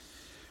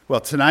Well,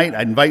 tonight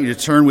I invite you to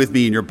turn with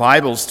me in your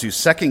Bibles to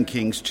 2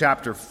 Kings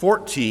chapter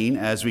 14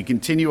 as we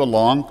continue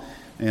along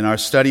in our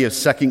study of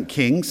 2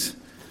 Kings.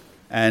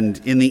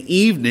 And in the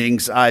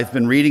evenings, I've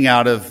been reading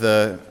out of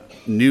the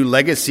New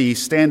Legacy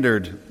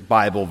Standard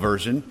Bible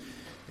version.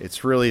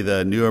 It's really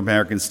the New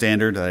American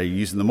Standard that I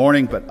use in the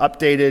morning, but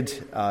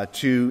updated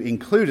to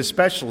include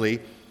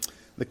especially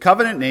the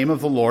covenant name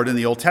of the Lord in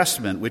the Old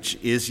Testament, which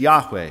is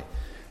Yahweh.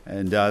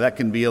 And that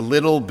can be a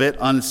little bit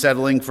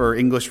unsettling for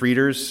English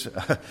readers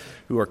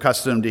who are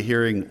accustomed to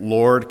hearing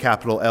Lord,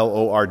 capital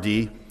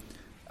L-O-R-D.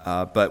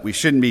 But we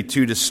shouldn't be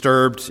too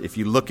disturbed. If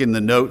you look in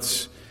the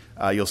notes,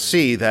 you'll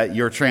see that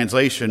your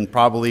translation,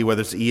 probably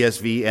whether it's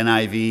ESV,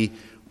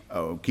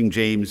 NIV, King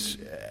James,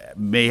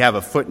 may have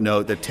a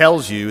footnote that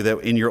tells you that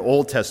in your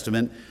Old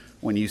Testament,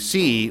 when you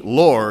see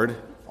Lord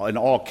in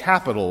all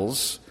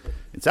capitals,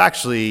 it's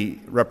actually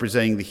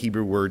representing the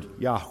Hebrew word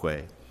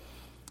Yahweh.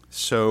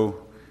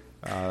 So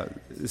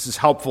this is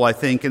helpful, I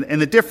think.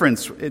 And the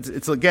difference,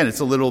 it's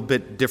a little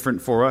bit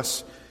different for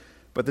us.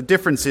 But the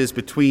difference is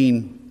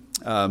between,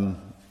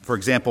 for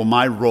example,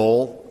 my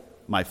role,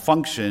 my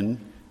function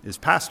is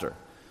pastor.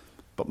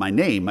 But my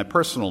name, my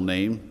personal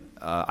name,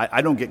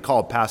 I don't get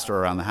called pastor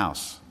around the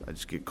house. I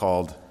just get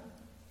called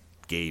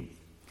Gabe.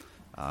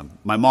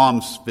 My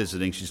mom's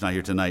visiting. She's not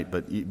here tonight,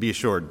 but be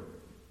assured,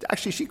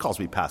 actually, she calls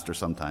me pastor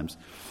sometimes.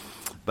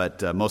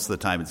 But most of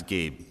the time, it's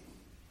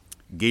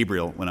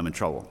Gabriel when I'm in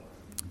trouble.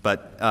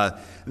 But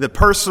the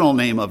personal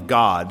name of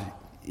God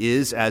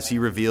is as he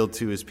revealed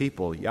to his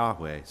people,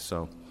 Yahweh.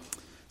 So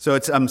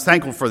I'm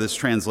thankful for this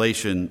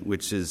translation,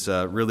 which is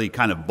really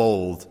kind of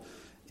bold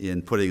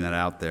in putting that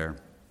out there.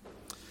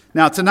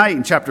 Now, tonight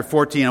in chapter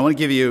 14, I want to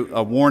give you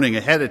a warning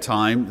ahead of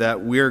time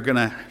that we're going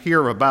to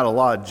hear about a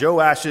lot of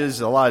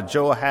Joashes, a lot of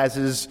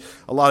Joahazes,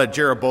 a lot of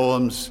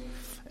Jeroboams,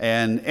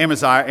 and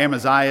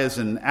Amaziahs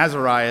and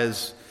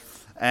Azariahs.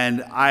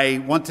 And I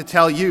want to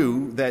tell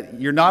you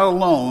that you're not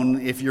alone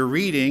if you're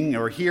reading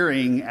or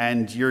hearing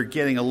and you're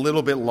getting a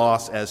little bit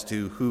lost as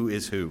to who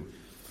is who.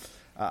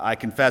 I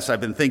confess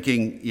I've been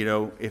thinking,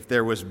 if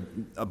there was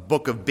a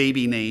book of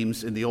baby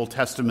names in the Old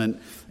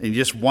Testament, and you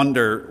just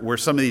wonder, were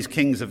some of these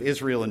kings of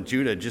Israel and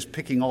Judah just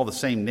picking all the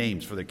same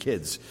names for their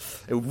kids?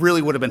 It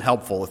really would have been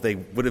helpful if they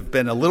would have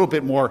been a little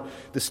bit more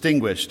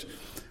distinguished.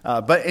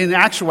 But in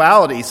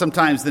actuality,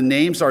 sometimes the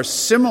names are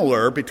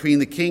similar between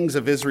the kings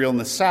of Israel in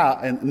the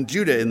south and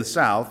Judah in the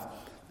south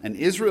and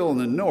Israel in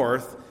the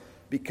north,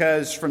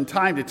 because from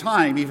time to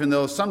time, even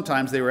though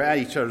sometimes they were at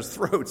each other's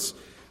throats,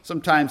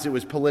 sometimes it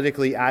was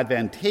politically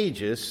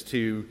advantageous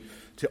to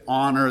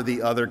honor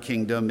the other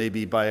kingdom,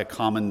 maybe by a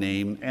common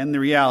name. And the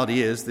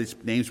reality is these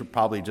names were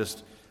probably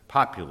just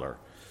popular.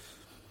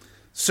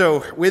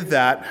 So with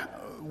that,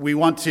 we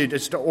want to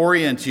just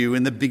orient you.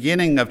 In the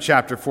beginning of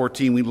chapter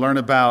 14, we learn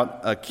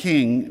about a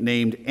king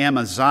named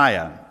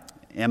Amaziah.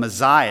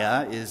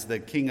 Amaziah is the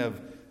king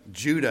of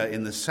Judah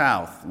in the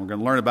south. And we're going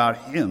to learn about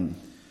him.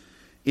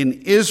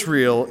 In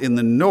Israel in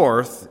the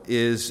north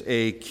is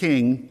a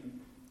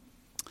king,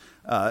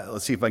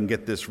 let's see if I can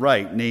get this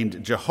right, named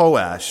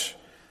Jehoash.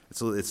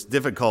 It's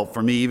difficult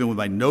for me, even with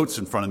my notes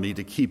in front of me,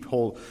 to keep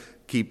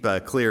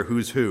clear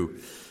who's who.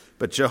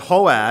 But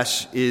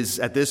Jehoash is,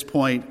 at this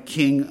point,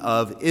 king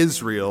of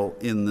Israel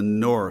in the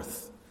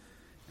north.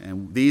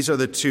 And these are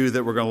the two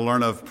that we're going to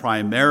learn of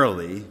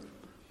primarily.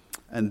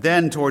 And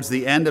then, towards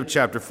the end of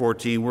chapter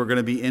 14, we're going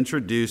to be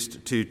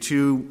introduced to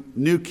two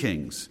new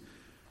kings.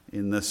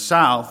 In the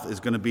south is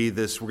going to be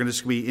we're going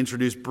to be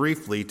introduced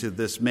briefly to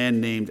this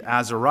man named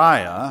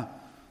Azariah,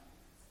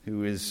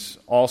 who is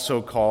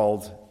also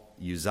called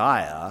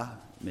Uzziah.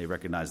 You may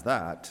recognize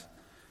that.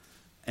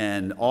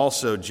 And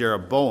also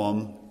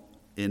Jeroboam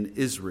in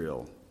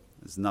Israel.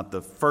 This is not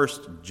the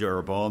first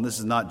Jeroboam. This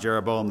is not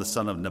Jeroboam, the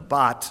son of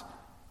Nebat,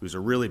 who's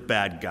a really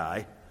bad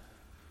guy,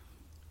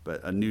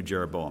 but a new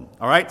Jeroboam.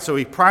 All right, so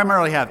we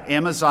primarily have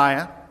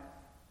Amaziah,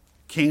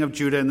 king of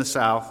Judah in the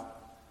south,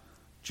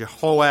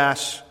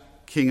 Jehoash,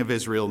 king of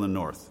Israel in the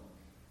north.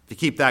 If you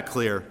keep that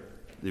clear,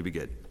 you'll be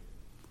good.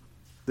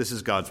 This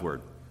is God's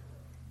word.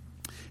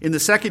 In the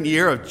second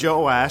year of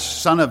Joash,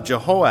 son of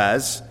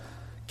Jehoaz,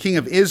 king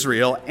of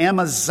Israel,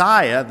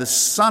 Amaziah, the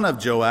son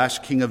of Joash,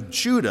 king of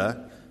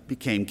Judah,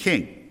 became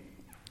king.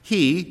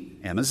 He,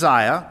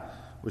 Amaziah,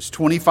 was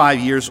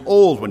 25 years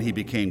old when he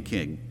became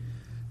king,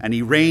 and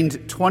he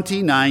reigned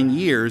 29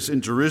 years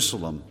in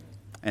Jerusalem.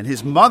 And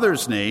his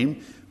mother's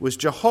name was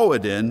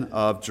Jehoadin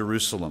of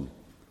Jerusalem.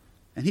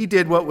 And he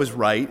did what was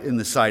right in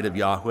the sight of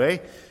Yahweh,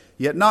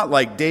 yet not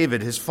like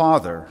David his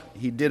father.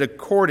 He did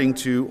according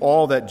to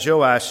all that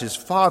Joash his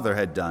father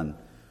had done.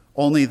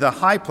 Only the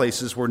high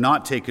places were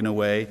not taken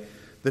away.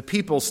 The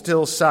people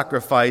still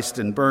sacrificed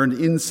and burned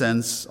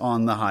incense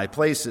on the high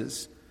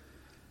places.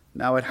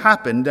 Now it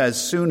happened, as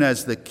soon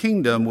as the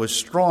kingdom was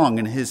strong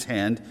in his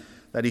hand,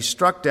 that he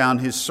struck down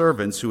his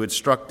servants who had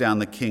struck down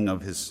the king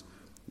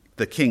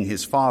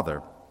his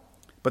father.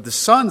 But the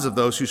sons of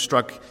those who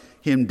struck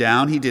him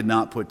down he did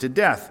not put to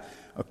death,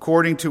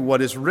 according to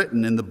what is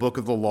written in the book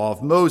of the law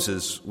of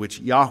Moses,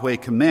 which Yahweh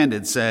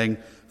commanded, saying,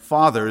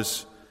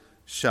 Fathers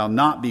shall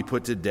not be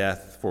put to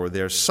death for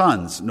their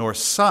sons, nor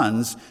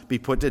sons be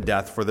put to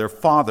death for their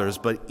fathers,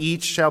 but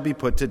each shall be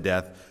put to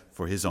death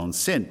for his own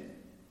sin.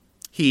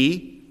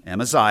 He,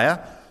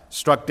 Amaziah,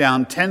 struck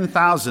down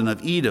 10,000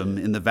 of Edom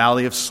in the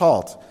valley of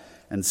Salt,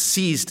 and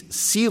seized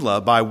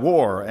Selah by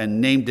war, and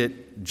named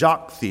it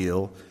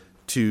Joktheel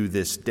to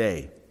this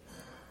day.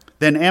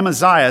 Then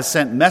Amaziah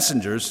sent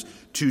messengers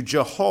to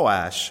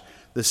Jehoash,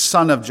 the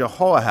son of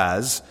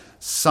Jehoahaz,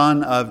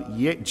 son of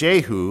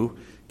Jehu,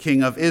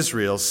 king of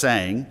Israel,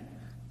 saying,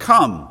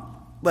 "Come,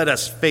 let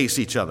us face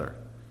each other."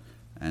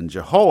 And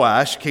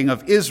Jehoash, king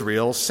of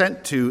Israel,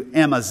 sent to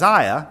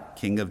Amaziah,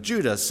 king of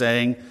Judah,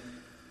 saying,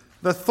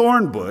 "The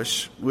thorn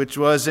bush, which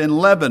was in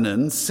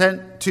Lebanon,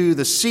 sent to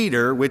the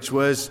cedar, which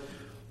was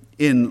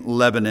in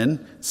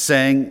Lebanon,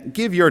 saying,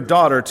 'Give your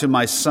daughter to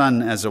my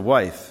son as a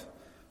wife.'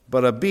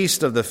 But a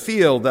beast of the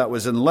field that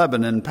was in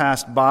Lebanon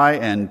passed by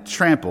and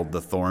trampled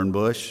the thorn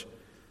bush.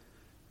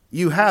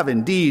 You have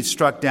indeed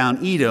struck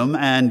down Edom,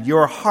 and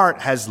your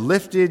heart has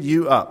lifted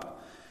you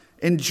up.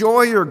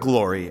 Enjoy your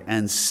glory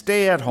and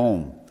stay at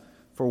home.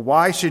 For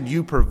why should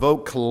you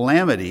provoke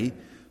calamity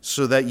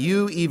so that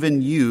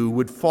even you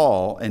would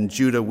fall, and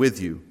Judah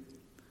with you?"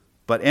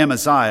 But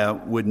Amaziah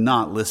would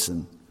not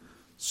listen.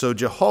 So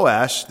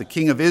Jehoash, the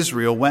king of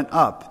Israel, went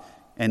up,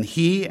 and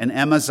he and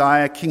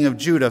Amaziah, king of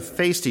Judah,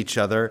 faced each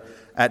other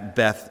at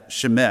Beth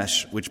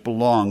Shemesh, which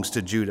belongs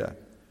to Judah.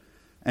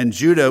 And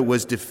Judah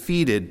was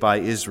defeated by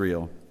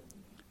Israel,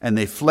 and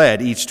they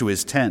fled each to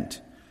his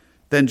tent.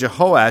 Then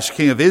Jehoash,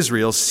 king of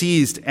Israel,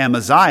 seized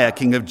Amaziah,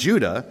 king of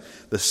Judah,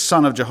 the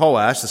son of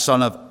Jehoash, the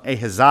son of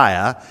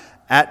Ahaziah,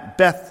 at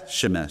Beth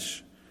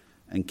Shemesh,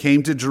 and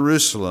came to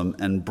Jerusalem,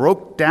 and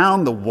broke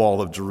down the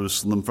wall of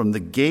Jerusalem from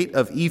the gate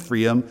of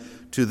Ephraim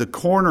to the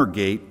corner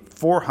gate,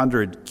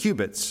 400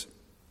 cubits.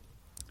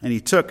 And he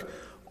took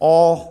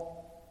all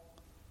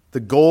the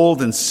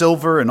gold and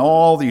silver and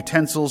all the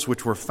utensils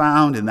which were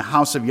found in the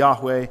house of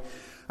Yahweh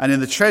and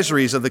in the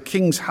treasuries of the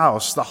king's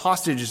house, the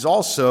hostages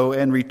also,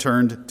 and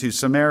returned to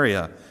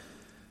Samaria.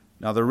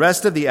 Now the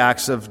rest of the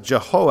acts of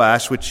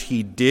Jehoash, which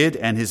he did,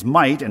 and his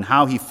might, and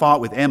how he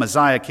fought with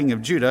Amaziah, king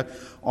of Judah,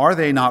 are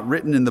they not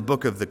written in the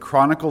book of the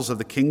Chronicles of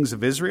the kings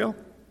of Israel?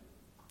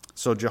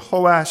 So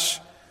Jehoash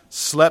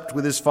slept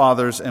with his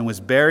fathers and was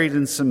buried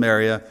in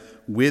Samaria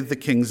with the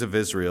kings of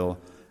Israel,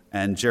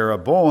 and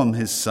Jeroboam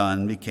his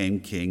son became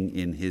king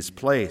in his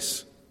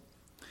place.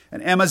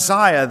 And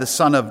Amaziah, the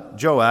son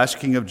of Joash,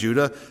 king of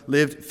Judah,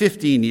 lived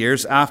 15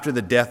 years after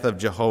the death of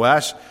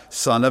Jehoash,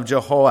 son of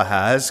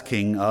Jehoahaz,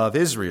 king of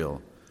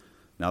Israel.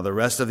 Now the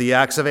rest of the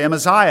acts of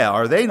Amaziah,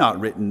 are they not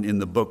written in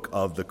the book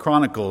of the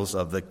Chronicles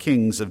of the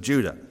kings of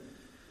Judah?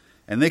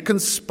 And they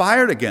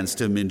conspired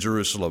against him in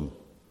Jerusalem,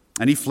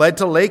 and he fled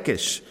to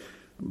Lachish.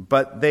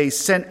 But they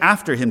sent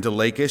after him to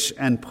Lachish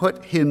and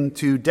put him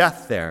to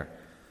death there.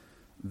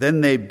 Then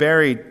they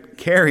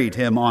carried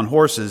him on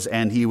horses,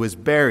 and he was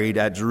buried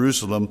at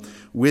Jerusalem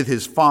with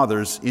his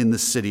fathers in the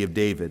city of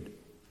David.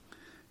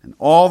 And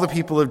all the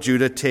people of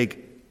Judah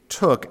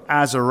took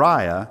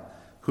Azariah,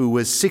 who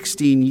was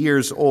 16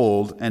 years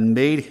old, and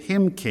made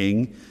him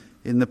king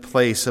in the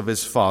place of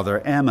his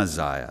father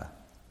Amaziah.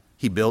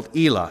 He built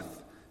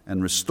Elath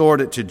and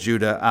restored it to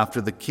Judah after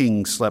the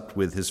king slept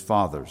with his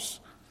fathers.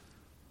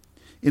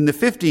 In the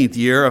 15th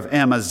year of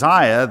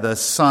Amaziah, the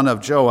son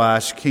of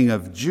Joash, king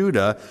of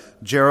Judah,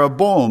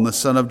 Jeroboam, the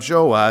son of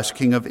Joash,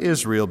 king of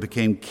Israel,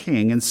 became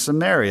king in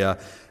Samaria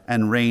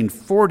and reigned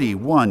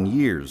 41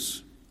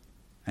 years.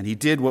 And he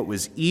did what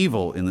was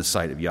evil in the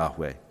sight of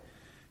Yahweh.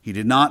 He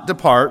did not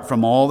depart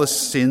from all the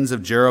sins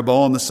of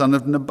Jeroboam, the son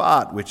of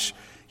Nebat, which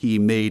he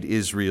made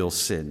Israel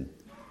sin.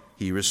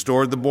 He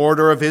restored the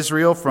border of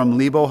Israel from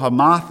Lebo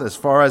Hamath as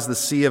far as the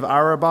sea of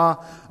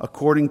Arabah,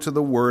 according to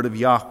the word of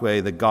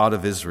Yahweh, the God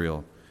of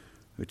Israel,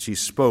 which he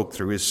spoke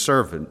through his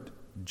servant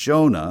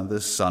Jonah,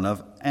 the son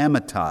of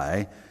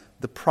Amittai,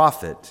 the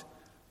prophet,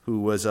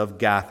 who was of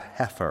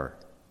Gath-hepher.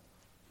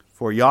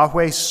 For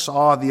Yahweh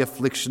saw the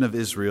affliction of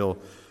Israel,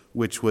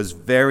 which was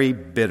very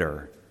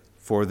bitter,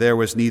 for there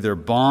was neither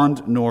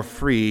bond nor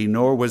free,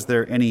 nor was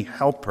there any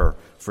helper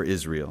for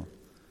Israel.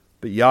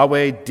 But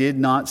Yahweh did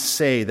not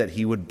say that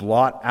he would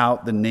blot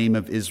out the name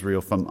of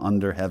Israel from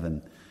under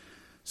heaven.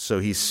 So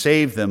he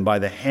saved them by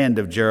the hand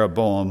of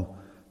Jeroboam,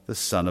 the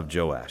son of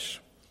Joash.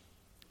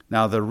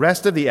 Now the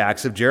rest of the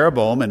acts of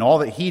Jeroboam and all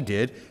that he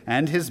did,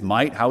 and his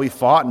might, how he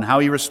fought and how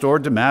he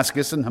restored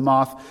Damascus and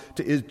Hamath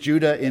to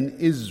Judah in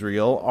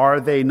Israel, are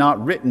they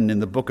not written in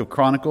the book of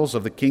Chronicles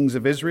of the kings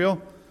of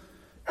Israel?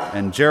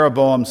 And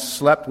Jeroboam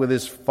slept with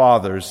his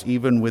fathers,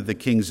 even with the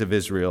kings of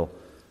Israel,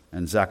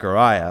 and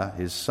Zechariah,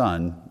 his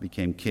son,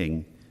 became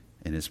king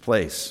in his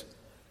place.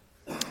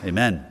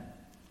 Amen.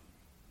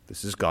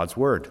 This is God's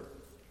word.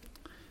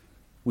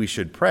 We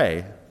should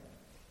pray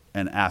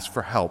and ask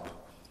for help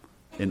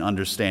in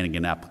understanding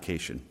and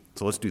application.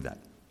 So let's do that.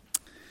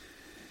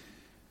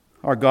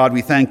 Our God,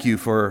 we thank you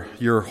for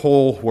your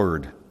whole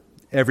word,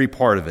 every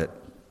part of it.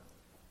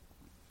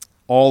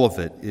 All of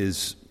it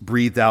is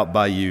breathed out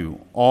by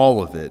you.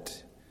 All of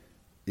it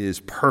is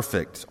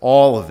perfect.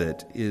 All of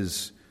it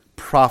is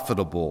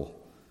profitable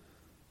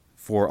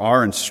for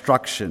our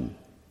instruction,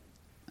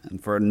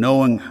 and for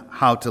knowing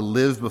how to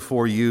live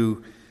before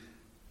you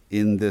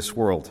in this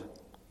world.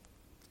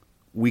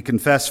 We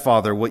confess,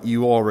 Father, what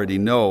you already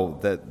know,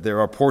 that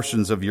there are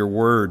portions of your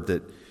word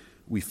that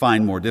we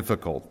find more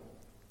difficult.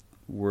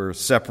 We're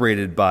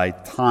separated by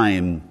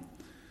time.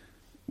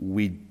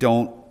 We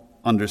don't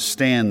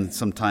understand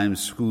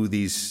sometimes who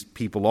these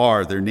people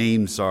are. Their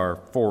names are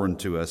foreign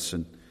to us.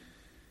 And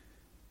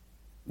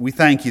we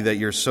thank you that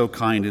you're so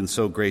kind and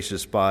so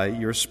gracious by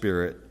your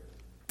Spirit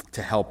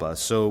to help us.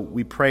 So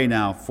we pray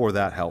now for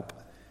that help.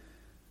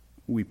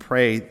 We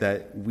pray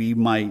that we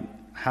might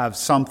have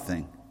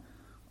something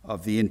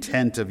of the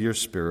intent of your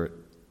Spirit,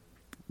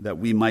 that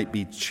we might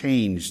be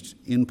changed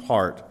in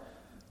part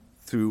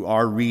through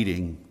our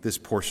reading this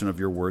portion of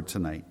your word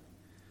tonight.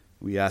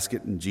 We ask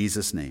it in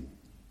Jesus' name.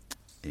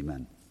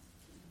 Amen.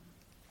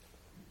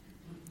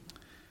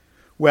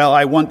 Well,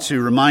 I want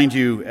to remind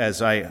you,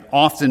 as I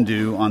often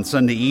do on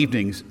Sunday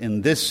evenings,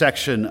 in this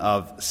section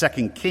of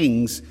 2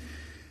 Kings,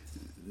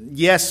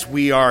 yes,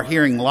 we are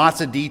hearing lots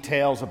of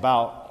details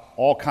about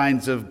all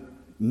kinds of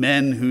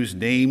men whose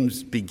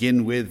names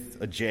begin with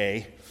a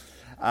J.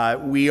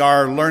 We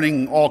are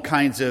learning all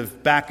kinds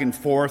of back and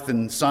forth,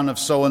 and son of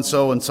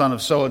so-and-so, and son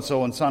of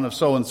so-and-so, and son of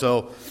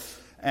so-and-so.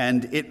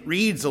 And it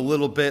reads a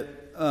little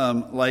bit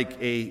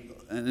like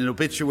an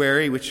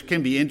obituary, which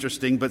can be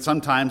interesting, but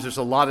sometimes there's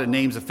a lot of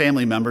names of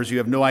family members. You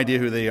have no idea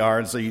who they are,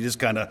 and so you just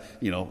kind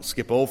of,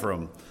 skip over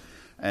them.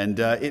 And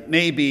it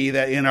may be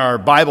that in our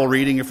Bible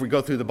reading, if we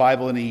go through the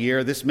Bible in a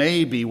year, this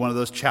may be one of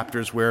those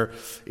chapters where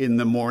in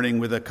the morning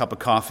with a cup of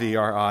coffee,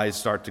 our eyes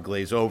start to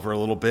glaze over a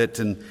little bit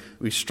and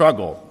we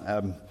struggle.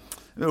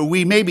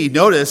 We maybe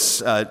notice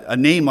a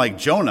name like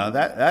Jonah.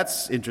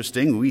 That's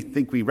interesting. We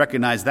think we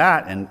recognize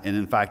that, and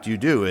in fact you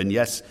do. And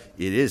yes,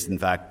 it is in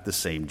fact the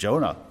same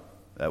Jonah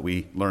that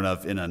we learn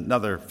of in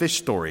another fish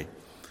story.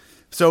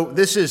 So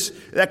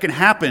that can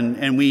happen,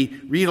 and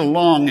we read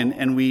along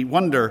and we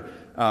wonder,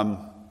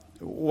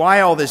 why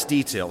all this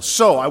detail?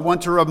 So I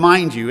want to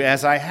remind you,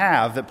 as I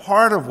have, that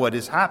part of what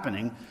is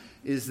happening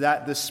is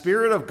that the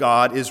Spirit of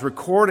God is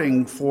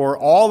recording for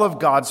all of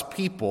God's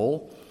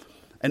people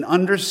an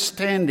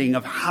understanding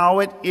of how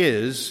it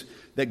is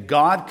that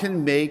God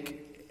can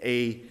make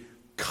a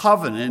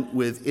covenant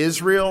with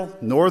Israel,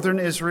 northern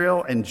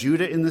Israel, and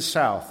Judah in the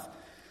south.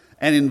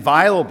 An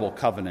inviolable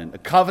covenant, a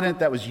covenant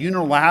that was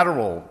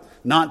unilateral,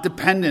 not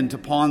dependent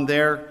upon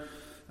their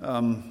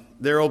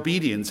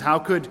obedience. How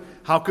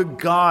could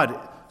God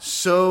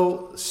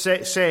so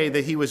say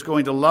that he was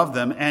going to love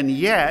them, and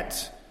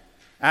yet,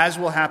 as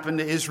will happen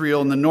to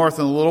Israel in the north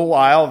in a little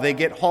while, they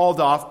get hauled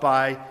off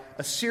by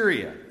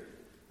Assyria.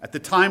 At the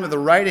time of the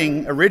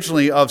writing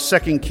originally of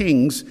 2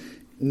 Kings,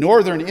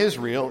 northern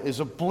Israel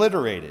is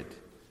obliterated.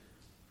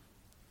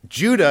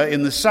 Judah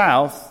in the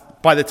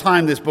south, by the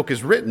time this book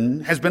is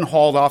written, has been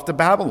hauled off to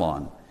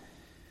Babylon.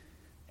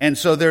 And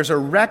so there's a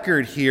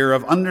record here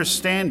of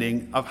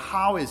understanding of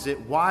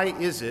why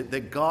is it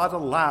that God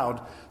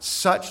allowed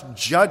such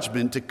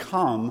judgment to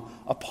come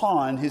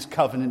upon his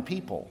covenant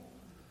people.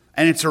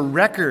 And it's a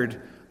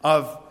record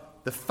of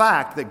the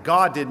fact that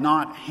God did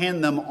not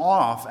hand them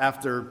off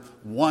after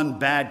one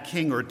bad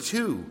king or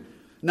two,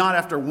 not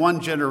after one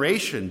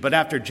generation, but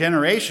after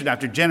generation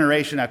after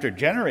generation after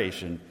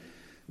generation.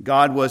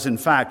 God was in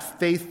fact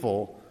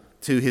faithful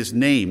to his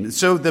name.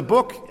 So the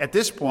book at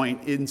this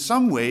point, in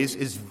some ways,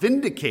 is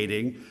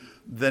vindicating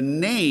the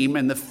name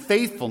and the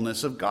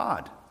faithfulness of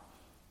God.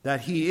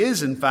 That he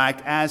is, in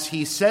fact, as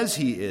he says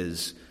he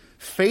is,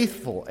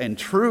 faithful and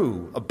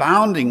true,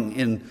 abounding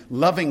in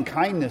loving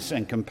kindness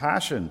and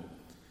compassion.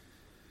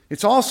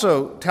 It's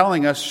also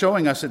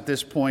showing us at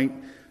this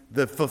point,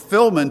 the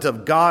fulfillment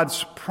of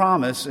God's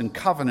promise and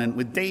covenant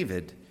with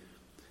David.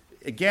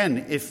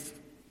 Again, if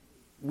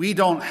we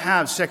don't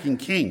have 2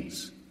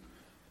 Kings,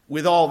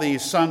 with all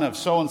these son of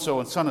so-and-so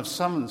and son of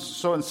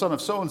so-and-so and son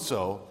of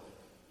so-and-so,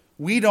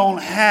 we don't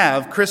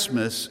have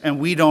Christmas and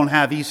we don't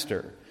have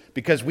Easter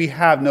because we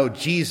have no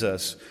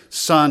Jesus,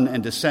 son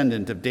and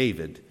descendant of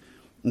David.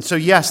 And so,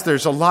 yes,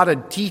 there's a lot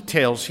of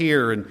details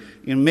here and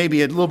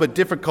maybe a little bit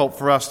difficult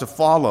for us to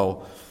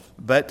follow,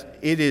 but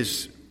it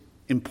is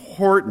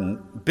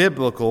important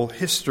biblical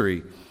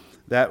history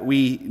that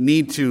we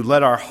need to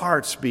let our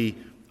hearts be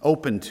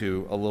open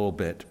to a little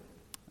bit.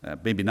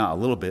 Maybe not a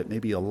little bit,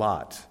 maybe a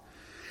lot.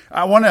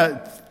 I want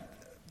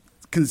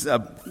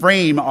to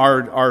frame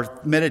our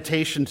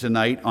meditation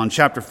tonight on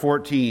chapter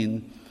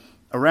 14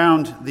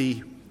 around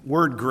the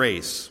word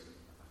grace.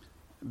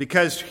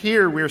 Because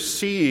here we're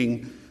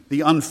seeing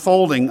the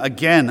unfolding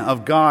again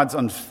of God's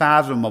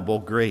unfathomable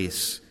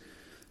grace.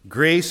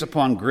 Grace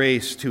upon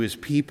grace to his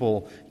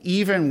people,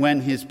 even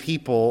when his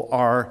people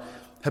are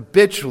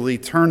habitually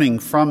turning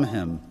from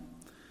him.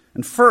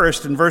 And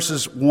first, in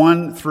verses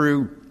 1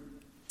 through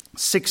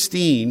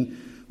 16,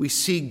 we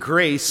see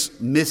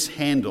grace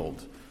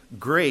mishandled.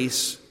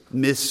 Grace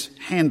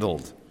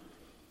mishandled.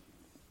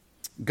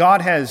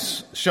 God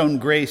has shown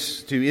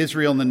grace to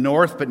Israel in the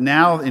north, but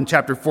now in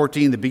chapter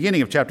 14, the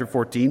beginning of chapter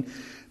 14,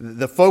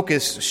 the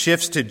focus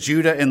shifts to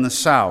Judah in the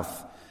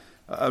south.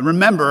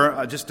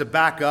 Remember, just to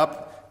back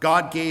up,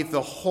 God gave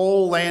the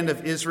whole land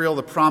of Israel,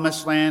 the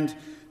promised land,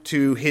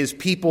 to his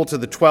people, to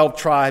the 12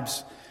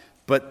 tribes.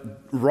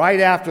 But right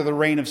after the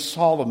reign of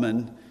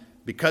Solomon,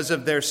 because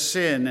of their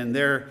sin and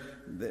their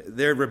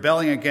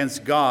rebelling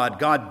against God,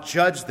 God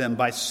judged them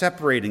by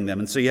separating them.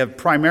 And so you have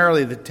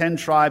primarily the 10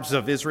 tribes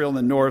of Israel in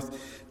the north,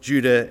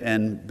 Judah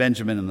and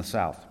Benjamin in the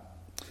south.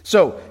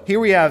 So here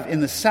we have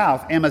in the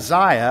south,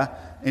 Amaziah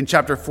in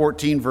chapter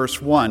 14,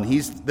 verse 1.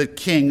 He's the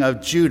king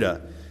of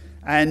Judah.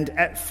 And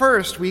at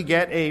first we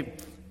get a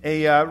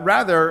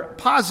rather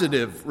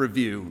positive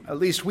review. At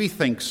least we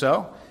think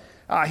so.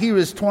 He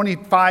was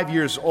 25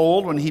 years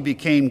old when he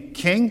became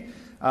king.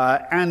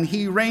 And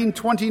he reigned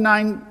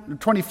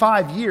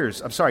 29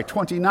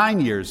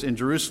 years in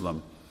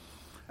Jerusalem.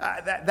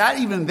 That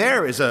even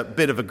there is a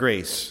bit of a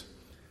grace.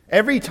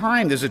 Every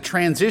time there's a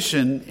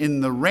transition in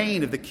the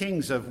reign of the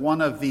kings of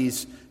one of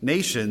these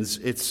nations,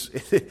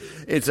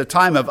 it's a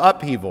time of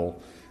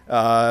upheaval.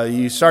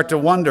 You start to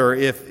wonder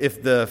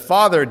if the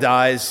father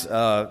dies,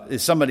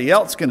 is somebody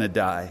else going to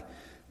die?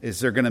 Is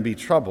there going to be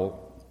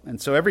trouble?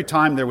 And so every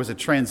time there was a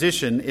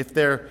transition, if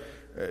there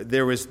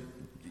was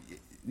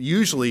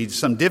usually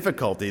some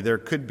difficulty, there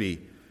could be.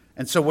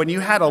 And so when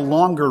you had a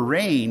longer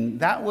reign,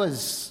 that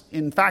was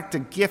in fact a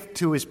gift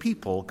to his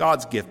people,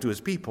 God's gift to his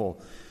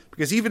people.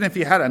 Because even if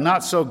you had a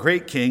not so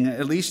great king,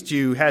 at least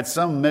you had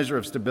some measure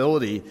of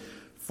stability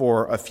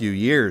for a few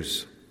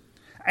years.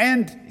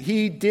 And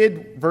he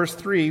did, verse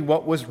 3,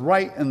 what was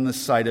right in the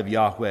sight of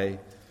Yahweh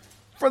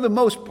for the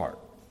most part.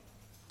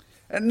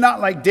 And not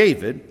like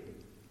David.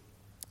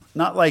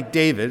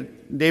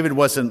 David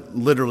wasn't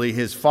literally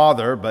his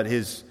father, but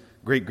his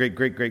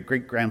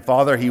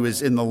great-great-great-great-great-grandfather. He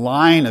was in the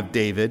line of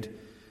David.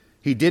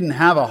 He didn't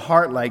have a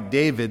heart like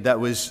David that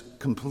was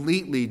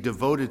completely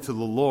devoted to the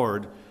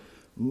Lord.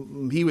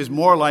 He was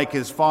more like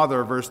his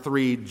father, verse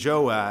 3,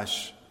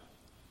 Joash.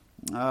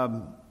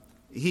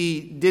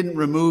 He didn't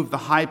remove the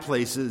high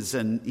places,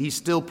 and he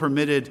still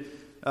permitted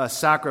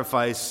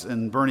sacrifice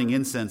and burning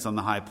incense on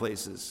the high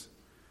places.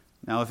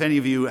 Now, if any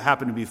of you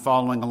happen to be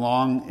following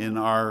along in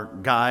our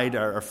guide,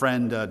 our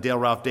friend Dale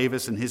Ralph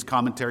Davis and his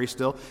commentary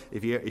still,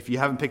 if you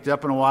haven't picked it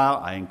up in a while,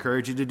 I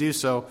encourage you to do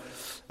so.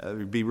 It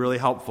would be really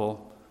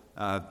helpful.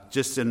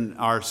 Just in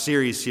our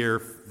series here,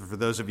 for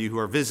those of you who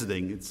are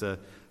visiting, it's a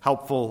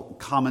helpful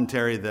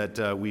commentary that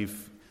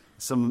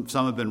some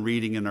have been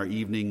reading in our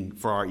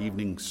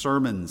evening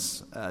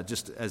sermons,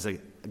 just as a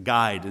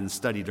guide and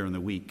study during the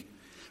week.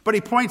 But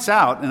he points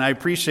out, and I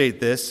appreciate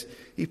this,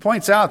 he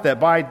points out that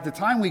by the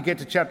time we get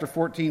to chapter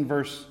 14,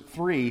 verse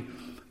 3,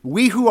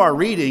 we who are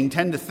reading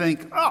tend to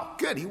think, oh,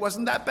 good, he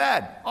wasn't that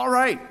bad. All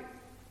right.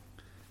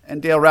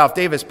 And Dale Ralph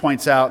Davis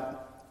points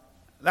out,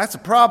 that's a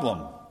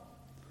problem.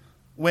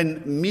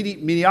 When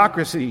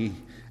mediocrity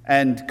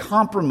and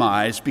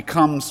compromise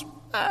becomes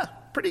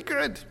pretty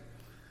good,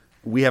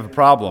 we have a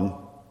problem.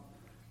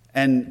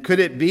 And could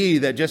it be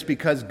that just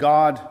because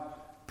God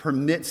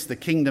permits the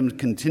kingdom to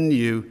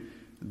continue,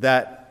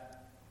 that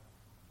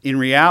in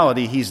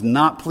reality, he's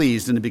not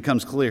pleased, and it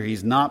becomes clear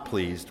he's not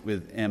pleased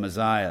with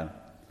Amaziah.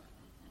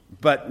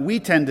 But we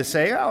tend to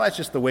say, oh, that's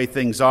just the way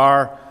things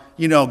are.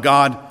 You know,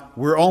 God,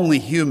 we're only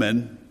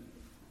human.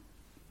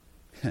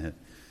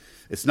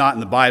 It's not in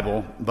the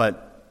Bible,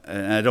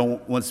 and I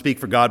don't want to speak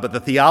for God, but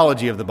the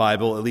theology of the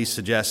Bible at least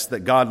suggests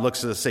that God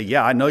looks at us and says,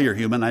 yeah, I know you're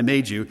human. I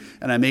made you,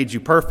 and I made you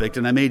perfect,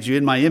 and I made you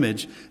in my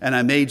image, and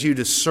I made you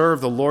to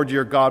serve the Lord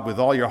your God with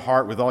all your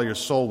heart, with all your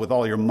soul, with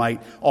all your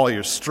might, all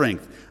your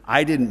strength.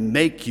 I didn't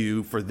make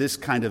you for this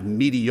kind of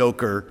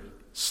mediocre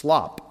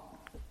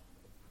slop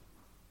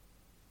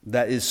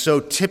that is so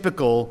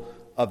typical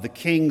of the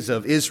kings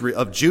of Israel,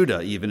 of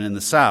Judah, even in the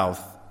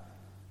south,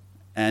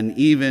 and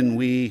even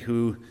we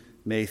who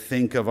may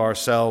think of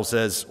ourselves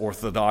as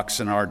orthodox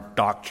in our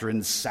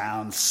doctrine,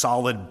 sound,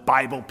 solid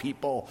Bible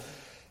people.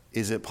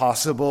 Is it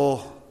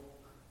possible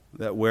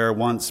that where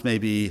once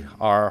maybe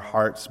our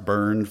hearts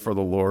burned for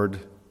the Lord,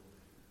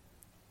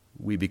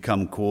 we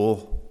become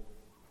cool?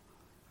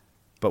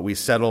 But we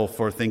settle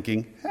for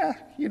thinking,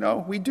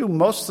 we do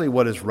mostly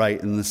what is right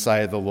in the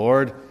sight of the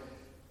Lord.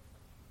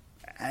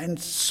 And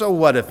so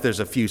what if there's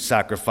a few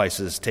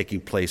sacrifices taking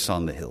place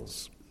on the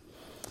hills?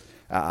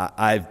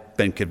 I've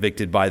been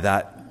convicted by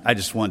that. I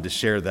just wanted to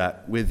share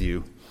that with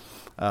you.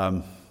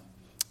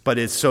 But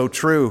it's so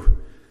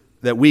true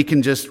that we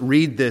can just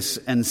read this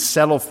and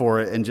settle for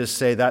it and just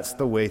say that's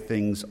the way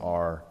things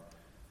are.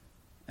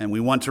 And we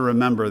want to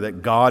remember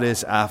that God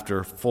is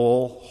after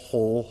full,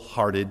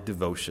 wholehearted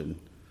devotion.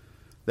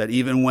 That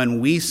even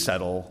when we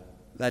settle,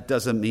 that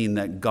doesn't mean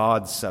that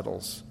God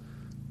settles.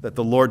 That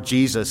the Lord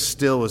Jesus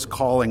still is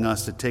calling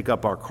us to take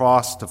up our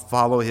cross, to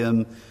follow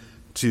him,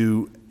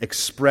 to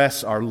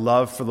express our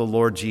love for the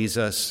Lord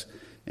Jesus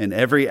in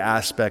every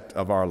aspect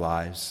of our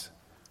lives,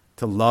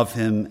 to love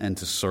him and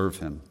to serve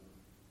him.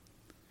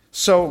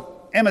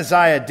 So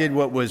Amaziah did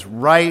what was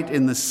right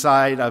in the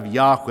sight of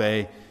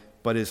Yahweh,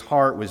 but his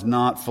heart was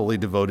not fully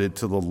devoted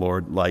to the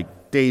Lord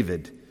like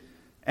David.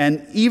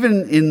 And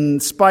even in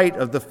spite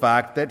of the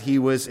fact that he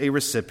was a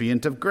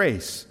recipient of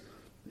grace.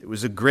 It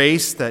was a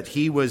grace that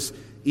he was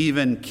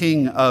even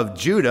king of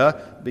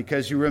Judah,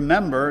 because you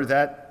remember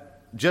that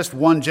just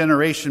one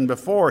generation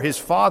before, his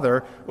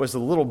father was the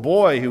little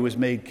boy who was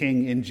made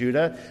king in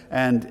Judah,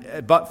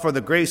 but for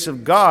the grace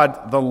of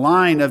God, the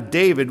line of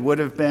David would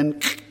have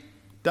been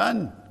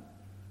done.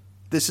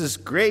 This is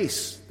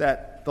grace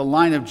that the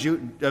line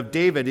of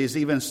David is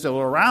even still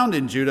around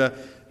in Judah.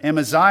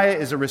 Amaziah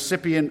is a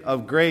recipient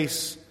of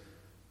grace,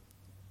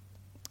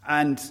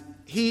 and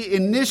he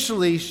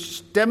initially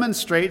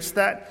demonstrates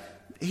that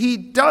he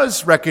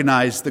does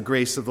recognize the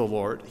grace of the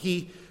Lord.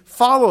 He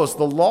follows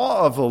the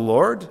law of the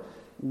Lord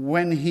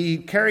when he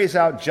carries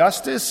out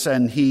justice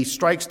and he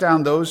strikes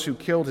down those who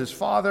killed his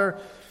father.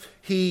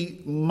 He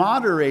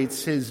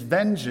moderates his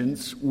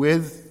vengeance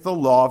with the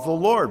law of the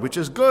Lord, which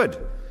is good.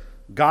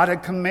 God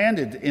had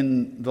commanded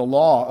in the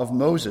law of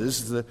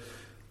Moses,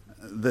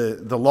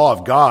 the law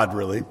of God,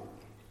 really,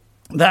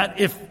 that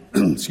if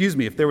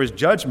there was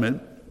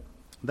judgment,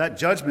 that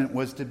judgment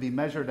was to be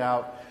measured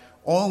out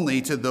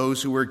only to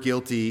those who were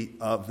guilty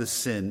of the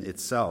sin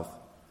itself.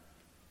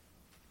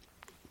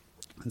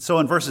 And so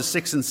in verses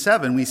 6 and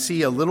 7, we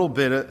see a little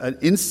bit, an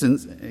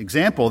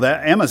example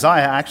that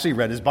Amaziah actually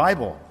read his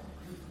Bible.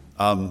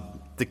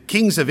 The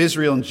kings of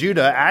Israel and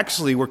Judah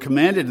actually were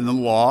commanded in the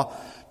law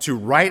to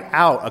write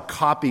out a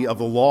copy of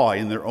the law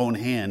in their own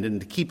hand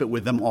and to keep it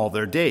with them all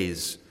their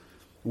days.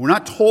 We're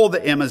not told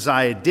that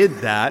Amaziah did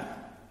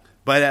that,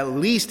 but at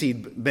least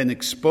he'd been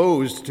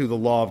exposed to the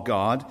law of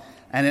God,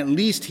 and at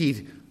least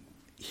he'd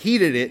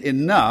heeded it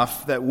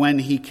enough that when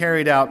he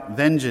carried out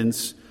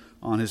vengeance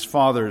on his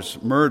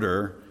father's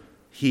murder,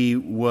 he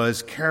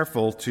was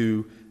careful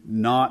to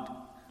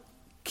not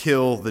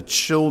kill the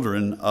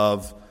children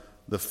of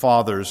the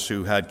fathers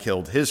who had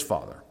killed his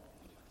father.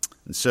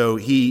 And so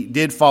he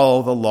did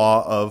follow the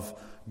law of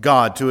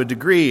God to a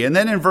degree. And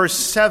then in verse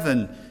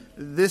 7,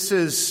 this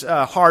is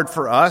hard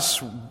for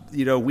us.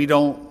 We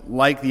don't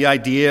like the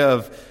idea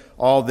of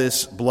all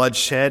this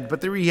bloodshed,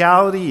 but the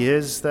reality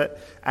is that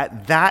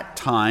at that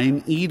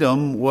time,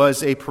 Edom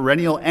was a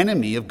perennial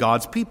enemy of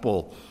God's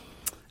people.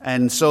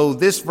 And so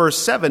this verse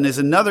 7 is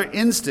another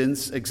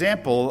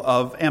example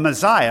of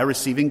Amaziah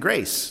receiving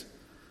grace.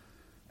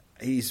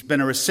 He's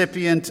been a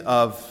recipient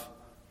of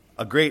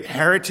a great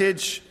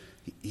heritage.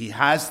 He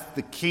has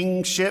the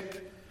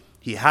kingship.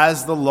 He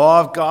has the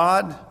law of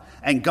God.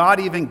 And God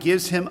even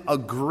gives him a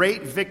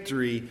great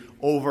victory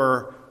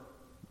over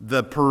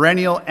the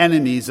perennial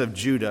enemies of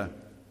Judah,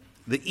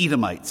 the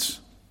Edomites.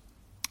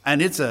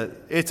 And it's a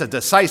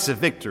decisive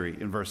victory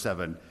in verse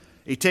 7.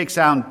 He takes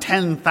down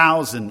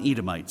 10,000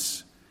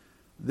 Edomites.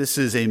 This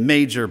is a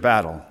major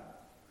battle.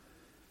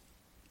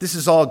 This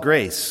is all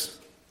grace.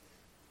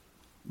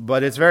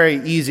 But it's very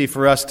easy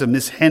for us to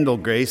mishandle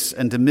grace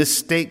and to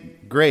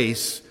mistake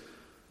grace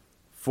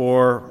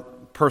for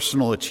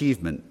personal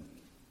achievement,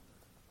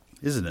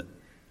 isn't it?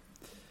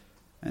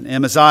 And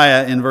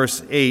Amaziah in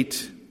verse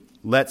 8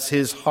 lets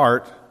his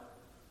heart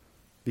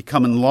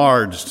become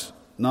enlarged,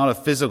 not a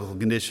physical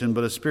condition,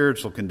 but a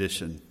spiritual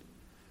condition.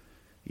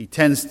 He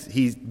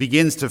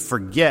begins to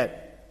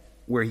forget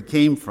where he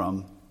came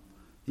from.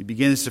 He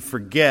begins to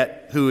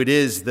forget who it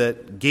is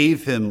that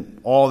gave him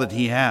all that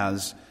he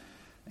has,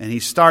 and he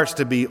starts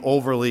to be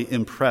overly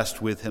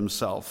impressed with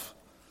himself.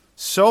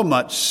 So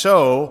much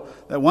so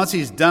that once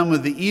he's done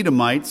with the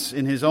Edomites,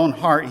 in his own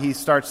heart, he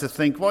starts to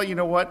think, well, you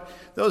know what?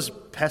 Those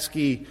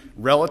pesky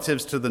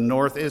relatives to the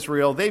north,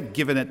 Israel, they've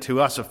given it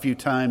to us a few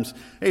times.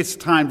 It's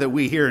time that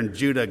we here in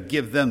Judah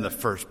give them the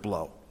first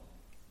blow.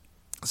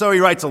 So he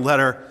writes a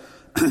letter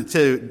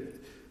to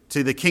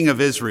the king of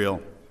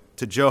Israel,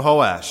 to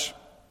Jehoash.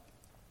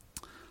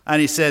 And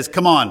he says,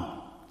 come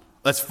on,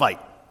 let's fight.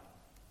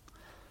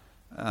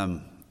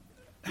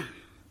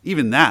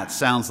 Even that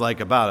sounds like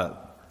about a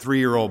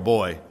 3-year-old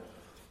boy.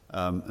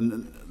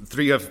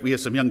 We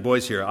have some young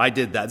boys here. I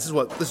did that. This is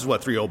what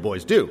 3-year-old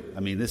boys do. I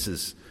mean,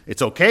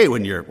 it's okay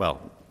when you're,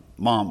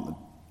 mom,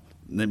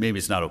 maybe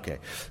it's not okay.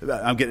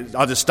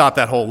 I'll just stop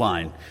that whole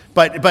line.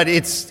 But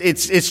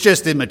it's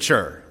just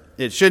immature.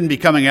 It shouldn't be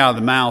coming out of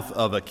the mouth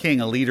of a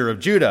king, a leader of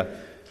Judah.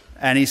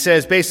 And he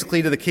says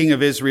basically to the king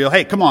of Israel,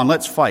 hey, come on,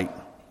 let's fight.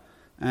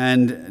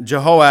 And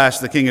Jehoash,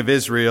 the king of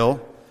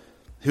Israel,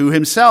 who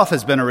himself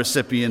has been a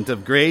recipient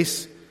of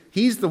grace,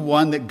 he's the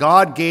one that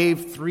God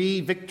gave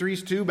 3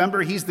 victories to.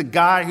 Remember, he's the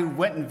guy who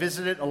went and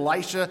visited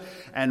Elisha.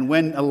 And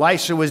when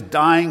Elisha was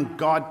dying,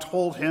 God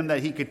told him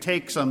that he could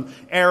take some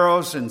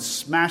arrows and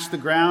smash the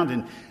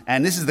ground.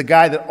 And this is the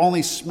guy that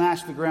only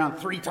smashed the ground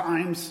 3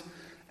 times.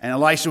 And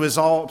Elisha was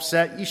all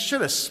upset. You should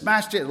have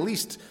smashed it at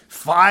least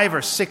 5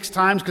 or 6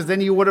 times, because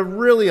then you would have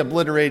really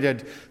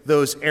obliterated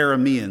those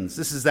Arameans.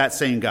 This is that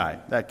same guy,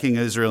 that king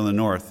of Israel in the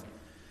north.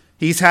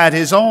 He's had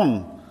his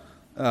own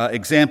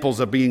examples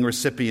of being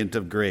recipient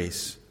of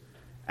grace.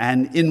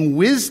 And in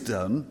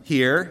wisdom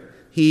here,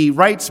 he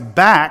writes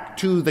back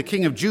to the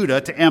king of Judah,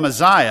 to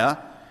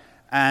Amaziah,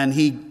 and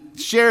he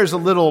shares a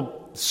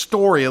little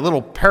story, a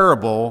little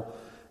parable.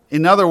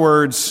 In other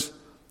words,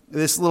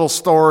 this little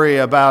story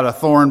about a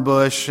thorn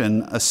bush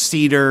and a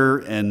cedar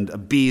and a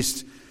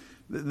beast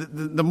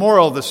The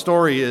moral of the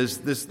story is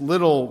this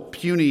little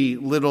puny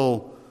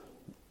little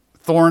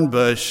thorn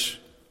bush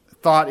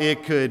thought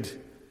it could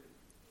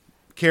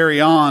carry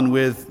on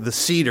with the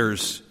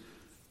cedars,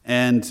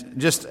 and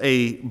just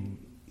a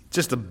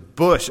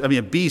bush,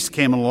 a beast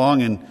came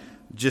along and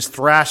just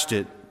thrashed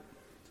it.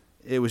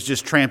 It was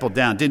just trampled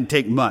down. Didn't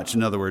take much,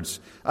 in other words.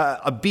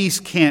 A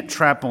beast can't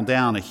trample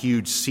down a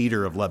huge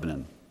cedar of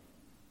Lebanon.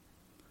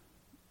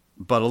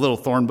 But a little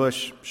thorn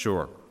bush,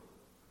 sure.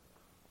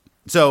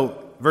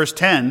 So, verse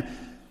 10,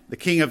 the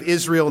king of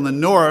Israel in the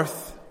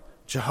north,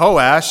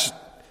 Jehoash,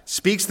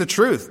 speaks the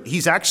truth.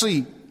 He's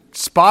actually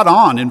spot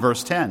on in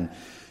verse 10.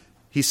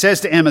 He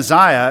says to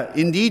Amaziah,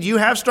 "Indeed, you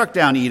have struck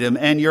down Edom,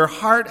 and your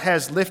heart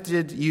has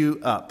lifted you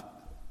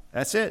up."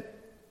 That's it.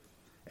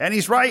 And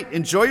he's right.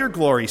 Enjoy your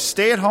glory.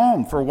 Stay at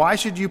home, for why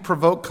should you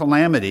provoke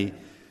calamity?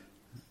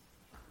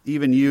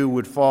 Even you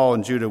would fall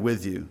and Judah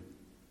with you.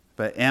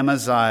 But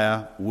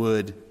Amaziah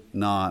would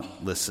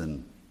not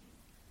listen.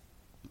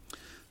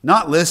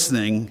 Not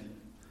listening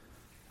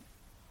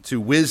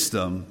to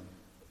wisdom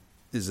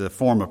is a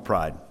form of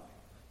pride.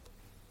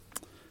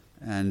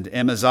 And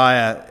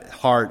Amaziah's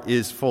heart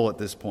is full at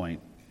this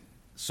point,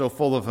 so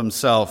full of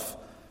himself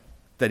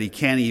that he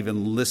can't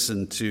even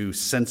listen to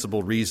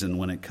sensible reason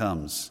when it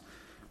comes.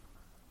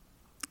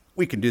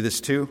 We can do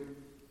this too.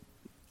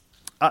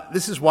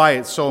 This is why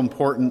it's so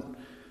important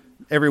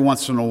every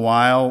once in a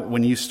while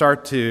when you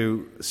start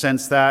to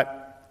sense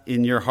that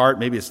in your heart.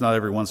 Maybe it's not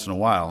every once in a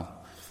while.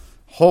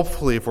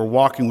 Hopefully, if we're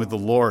walking with the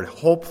Lord,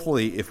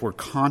 hopefully if we're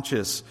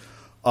conscious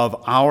of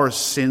our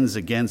sins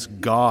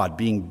against God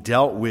being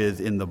dealt with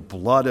in the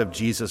blood of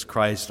Jesus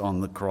Christ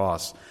on the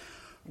cross,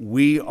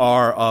 we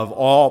are of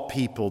all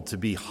people to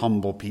be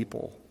humble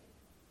people.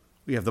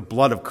 We have the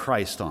blood of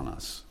Christ on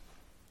us.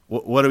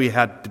 What do we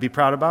have to be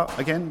proud about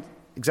again?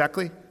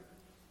 Exactly.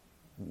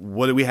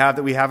 What do we have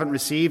that we haven't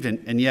received?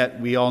 And yet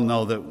we all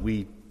know that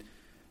it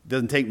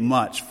doesn't take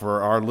much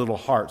for our little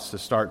hearts to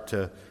start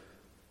to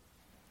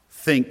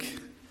think.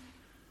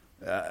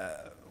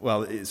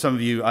 Some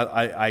of you,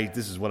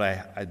 this is what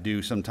I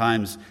do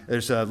sometimes.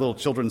 There's a little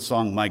children's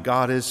song, "My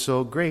God is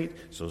so great,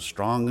 so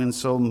strong and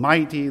so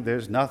mighty,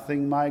 there's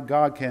nothing my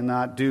God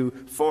cannot do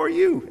for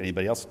you."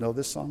 Anybody else know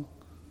this song?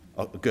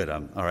 Oh, good.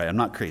 All right, I'm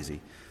not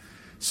crazy.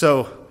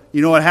 So,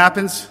 you know what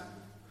happens?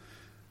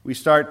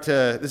 This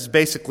is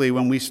basically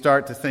when we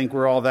start to think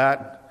we're all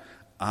that.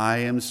 "I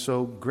am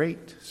so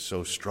great,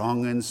 so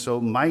strong and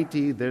so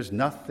mighty, there's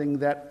nothing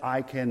that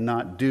I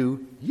cannot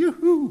do.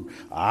 Yoo-hoo!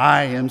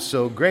 I am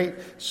so great,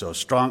 so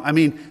strong."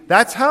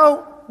 That's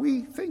how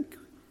we think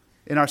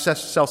in our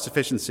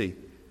self-sufficiency.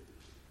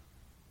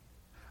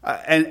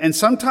 And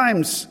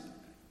sometimes,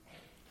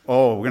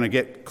 we're going to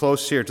get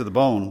close here to the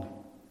bone.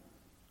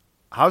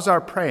 How's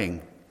our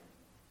praying?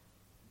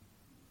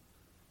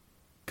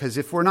 Because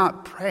if we're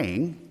not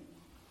praying,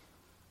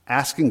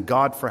 asking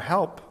God for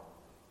help,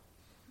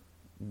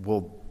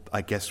 well,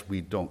 I guess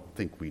we don't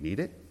think we need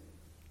it.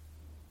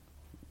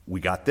 We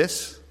got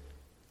this.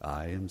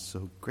 I am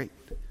so great.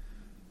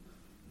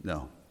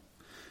 No.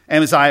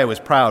 Amaziah was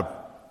proud,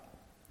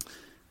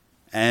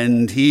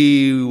 and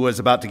he was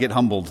about to get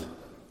humbled.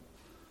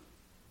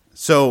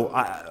 So,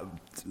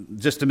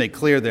 just to make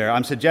clear there,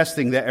 I'm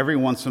suggesting that every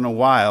once in a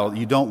while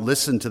you don't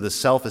listen to the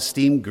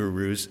self-esteem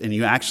gurus and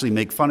you actually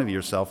make fun of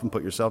yourself and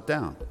put yourself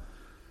down.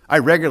 I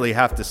regularly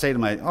have to say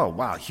to "Oh,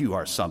 wow, you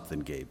are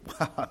something, Gabe."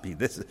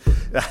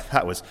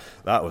 That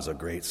was a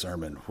great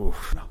sermon. No,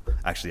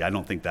 actually, I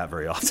don't think that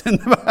very often.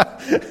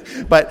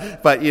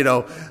 but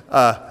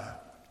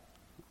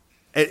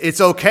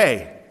it's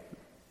okay.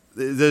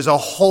 There's a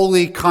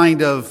holy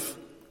kind of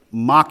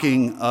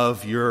mocking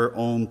of your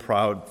own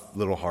proud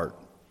little heart.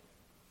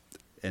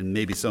 And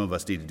maybe some of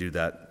us need to do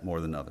that more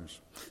than others.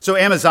 So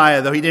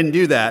Amaziah, though he didn't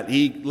do that,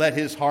 he let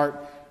his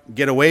heart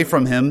get away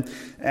from him,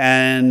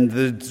 and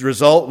the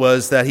result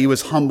was that he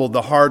was humbled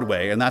the hard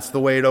way, and that's the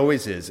way it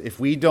always is. If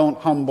we don't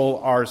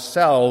humble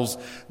ourselves,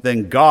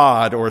 then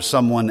God or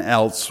someone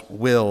else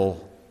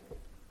will.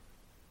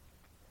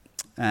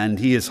 And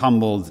he is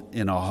humbled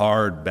in a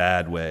hard,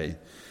 bad way.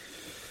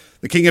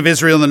 The king of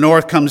Israel in the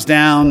north comes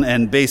down,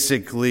 and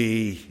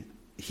basically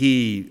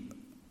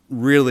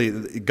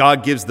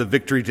God gives the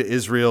victory to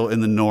Israel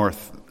in the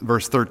north.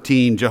 Verse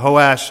 13,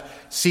 Jehoash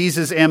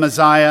seizes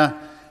Amaziah,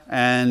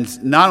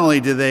 and not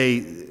only do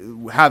they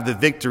have the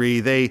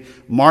victory, they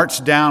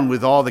march down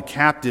with all the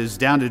captives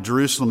down to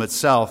Jerusalem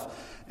itself,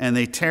 and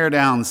they tear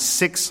down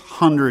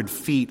 600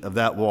 feet of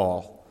that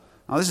wall.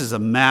 Now, this is a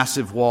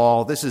massive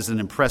wall. This is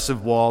an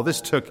impressive wall. This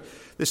took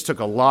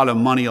a lot of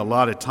money, a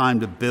lot of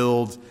time to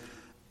build,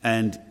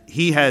 and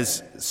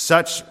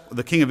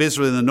the king of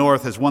Israel in the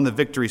north has won the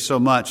victory so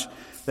much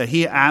that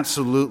he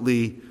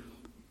absolutely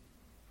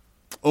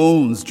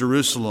owns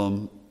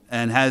Jerusalem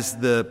and has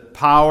the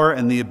power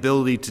and the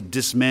ability to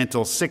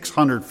dismantle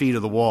 600 feet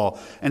of the wall.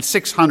 And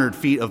 600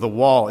 feet of the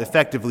wall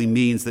effectively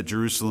means that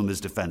Jerusalem is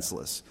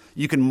defenseless.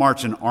 You can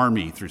march an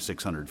army through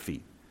 600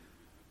 feet.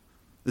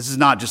 This is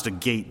not just a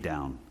gate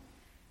down.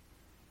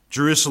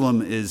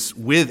 Jerusalem is,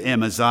 with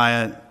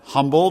Amaziah,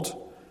 humbled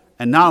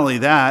And not only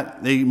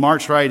that, they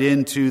march right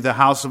into the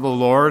house of the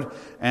Lord,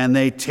 and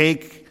they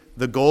take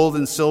the gold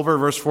and silver,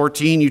 verse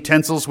 14,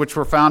 utensils which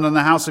were found in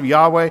the house of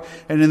Yahweh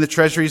and in the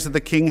treasuries of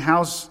the king's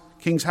house.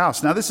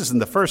 Now, this isn't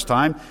the first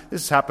time.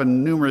 This has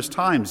happened numerous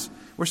times.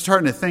 We're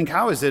starting to think,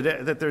 how is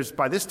it that there's,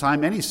 by this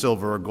time, any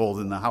silver or gold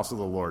in the house of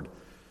the Lord?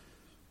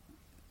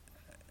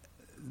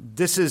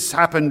 This has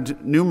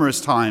happened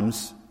numerous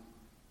times,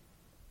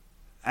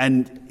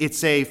 and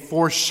it's a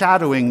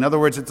foreshadowing. In other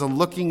words, it's a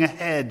looking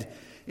ahead.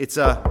 It's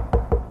a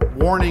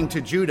warning to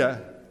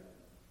Judah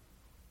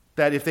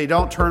that if they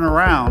don't turn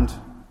around,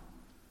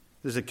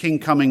 there's a king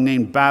coming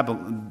named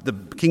the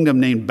kingdom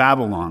named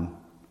Babylon,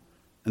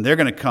 and they're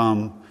going to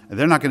come, and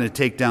they're not going to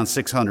take down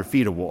 600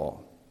 feet of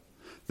wall.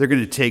 They're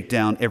going to take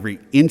down every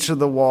inch of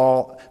the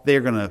wall.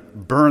 They're going to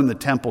burn the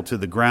temple to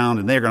the ground,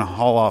 and they're going to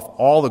haul off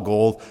all the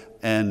gold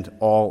and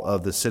all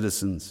of the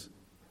citizens.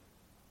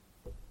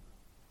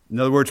 In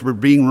other words, we're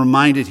being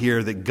reminded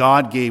here that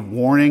God gave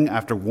warning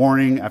after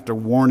warning after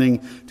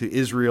warning to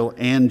Israel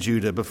and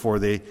Judah before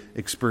they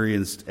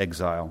experienced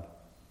exile.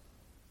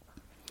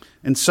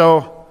 And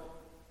so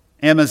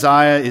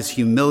Amaziah is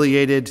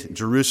humiliated.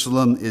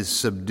 Jerusalem is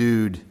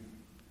subdued.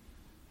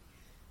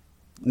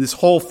 In this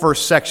whole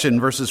first section,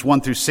 verses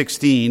 1 through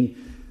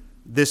 16,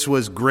 this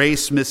was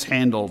grace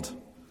mishandled.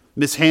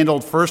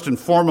 Mishandled first and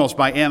foremost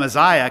by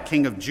Amaziah,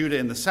 king of Judah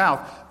in the south,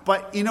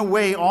 but in a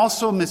way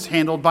also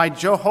mishandled by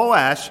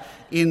Jehoash,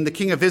 in the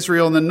king of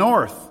Israel in the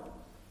north.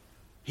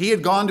 He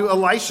had gone to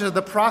Elisha,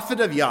 the prophet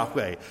of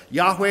Yahweh.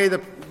 Yahweh,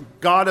 the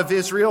God of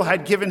Israel,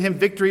 had given him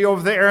victory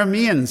over the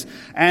Arameans,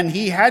 and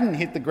he hadn't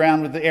hit the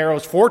ground with the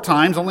arrows 4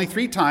 times, only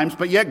 3 times,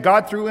 but yet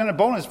God threw in a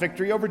bonus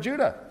victory over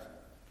Judah.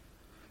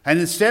 And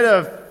instead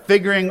of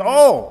figuring,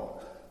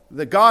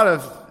 the God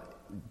of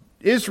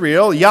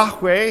Israel,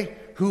 Yahweh,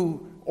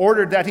 who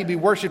ordered that he be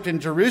worshipped in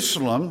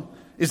Jerusalem,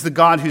 is the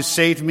God who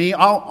saved me.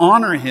 I'll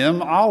honor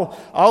him.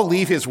 I'll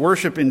leave his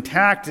worship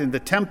intact in the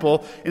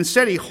temple.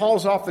 Instead, he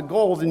hauls off the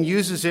gold and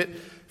uses it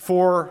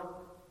for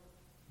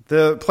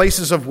the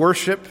places of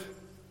worship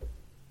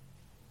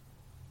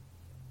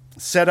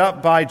set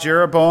up by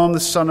Jeroboam, the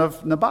son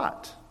of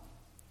Nebat,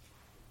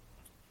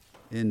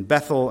 in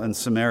Bethel and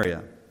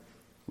Samaria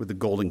with the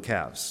golden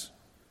calves.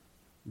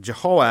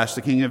 Jehoash,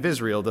 the king of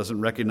Israel,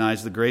 doesn't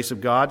recognize the grace of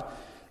God,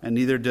 and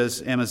neither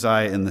does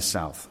Amaziah in the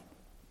south.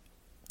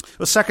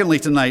 Well, secondly,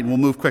 tonight, and we'll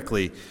move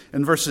quickly,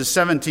 in verses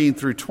 17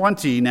 through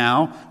 20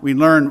 now, we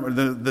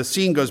learn the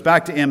scene goes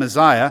back to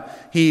Amaziah.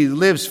 He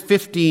lives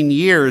 15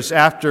 years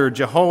after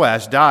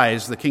Jehoash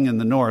dies, the king in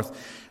the north.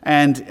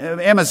 And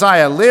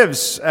Amaziah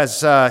lives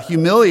as a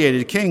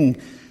humiliated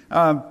king,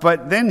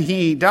 but then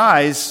he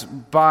dies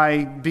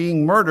by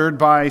being murdered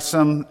by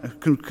some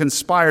who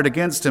conspired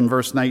against him,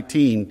 verse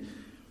 19.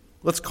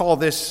 Let's call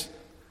this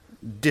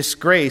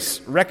disgrace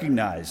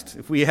recognized.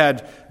 If we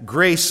had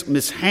grace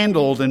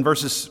mishandled in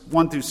verses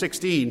 1 through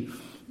 16,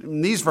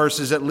 in these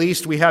verses at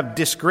least we have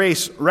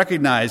disgrace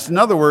recognized. In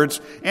other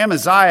words,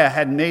 Amaziah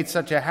had made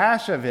such a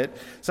hash of it,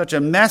 such a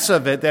mess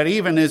of it, that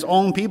even his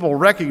own people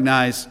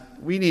recognize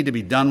we need to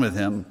be done with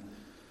him.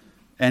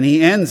 And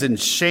he ends in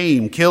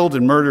shame, killed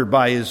and murdered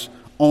by his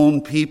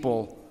own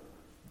people.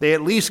 They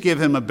at least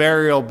give him a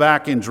burial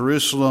back in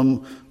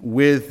Jerusalem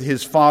with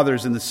his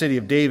fathers in the city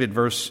of David,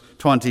 verse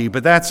 20.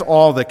 But that's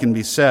all that can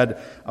be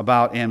said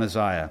about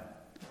Amaziah.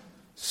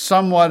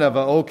 Somewhat of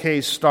an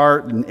okay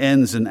start and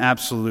ends in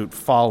absolute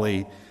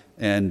folly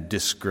and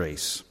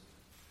disgrace.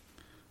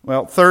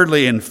 Well,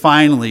 thirdly and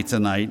finally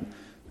tonight,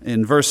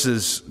 in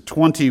verses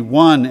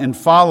 21 and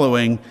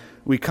following,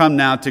 we come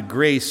now to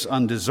grace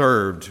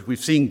undeserved. We've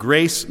seen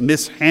grace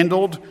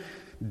mishandled,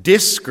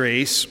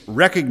 disgrace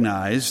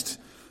recognized,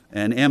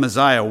 and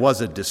Amaziah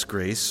was a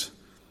disgrace.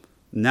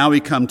 Now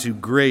we come to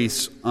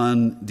grace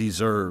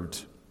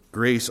undeserved.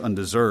 Grace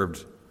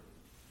undeserved.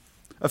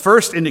 A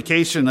first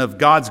indication of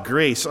God's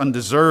grace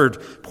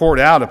undeserved poured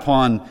out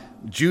upon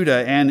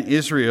Judah and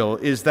Israel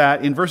is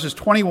that in verses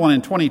 21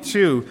 and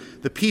 22,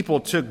 the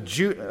people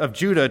of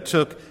Judah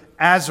took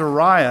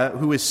Azariah,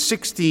 who is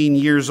 16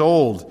 years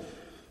old.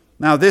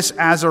 Now this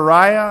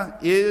Azariah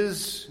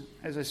is,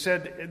 as I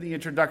said in the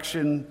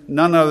introduction,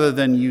 none other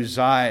than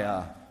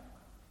Uzziah,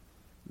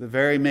 the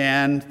very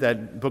man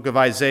that book of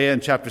Isaiah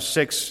in chapter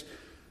 6,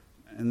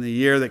 in the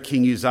year that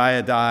King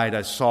Uzziah died,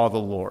 I saw the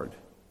Lord.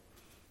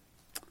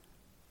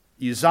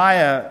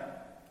 Uzziah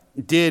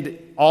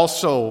did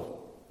also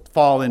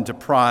fall into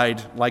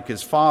pride like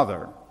his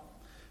father.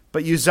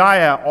 But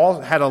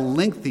Uzziah had a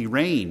lengthy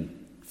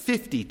reign,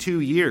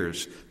 52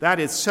 years. That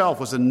itself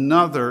was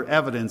another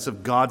evidence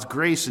of God's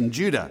grace in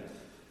Judah.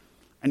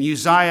 And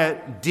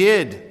Uzziah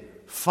did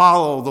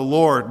follow the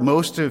Lord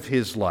most of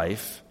his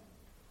life.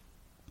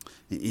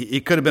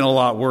 It could have been a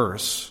lot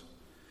worse.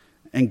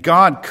 And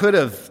God could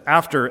have,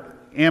 after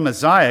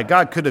Amaziah,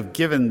 God could have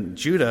given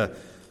Judah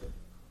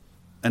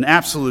an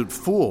absolute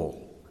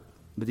fool.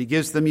 But he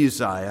gives them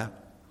Uzziah,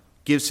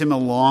 gives him a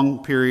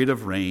long period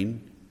of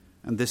reign,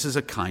 and this is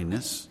a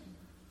kindness.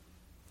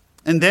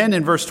 And then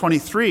in verse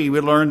 23, we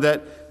learn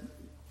that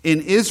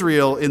in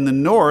Israel, in the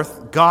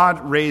north,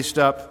 God raised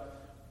up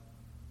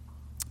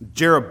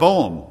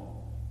Jeroboam.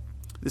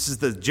 This is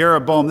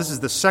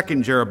the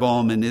second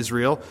Jeroboam in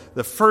Israel.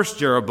 The first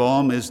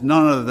Jeroboam is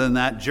none other than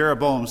that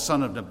Jeroboam,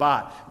 son of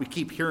Nebat. We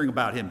keep hearing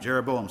about him,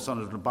 Jeroboam, son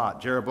of Nebat,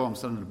 Jeroboam,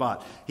 son of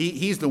Nebat.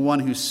 He's the one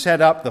who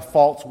set up the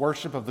false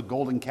worship of the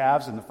golden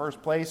calves in the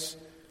first place.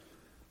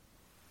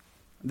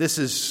 This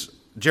is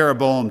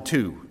Jeroboam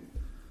 2.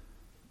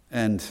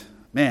 And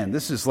man,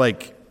 this is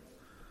like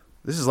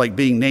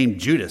being named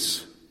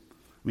Judas.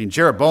 I mean,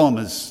 Jeroboam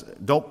is,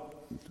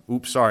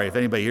 if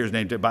anybody here is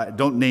named,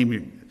 don't name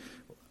you.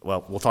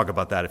 Well, we'll talk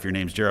about that if your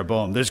name's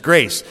Jeroboam. There's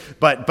grace,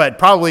 but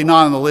probably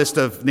not on the list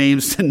of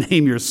names to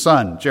name your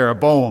son,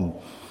 Jeroboam.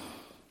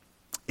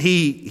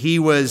 He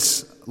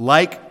was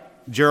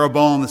like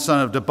Jeroboam, the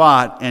son of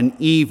Nebat, an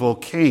evil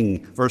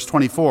king. Verse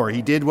 24,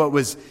 he did what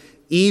was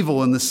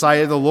evil in the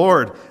sight of the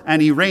Lord,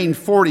 and he reigned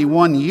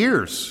 41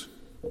 years.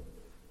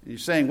 You're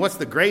saying, what's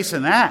the grace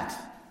in that?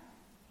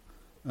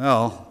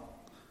 Well,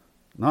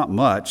 not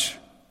much.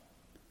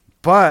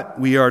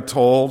 But we are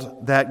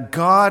told that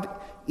God,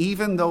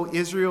 even though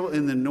Israel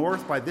in the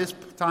north by this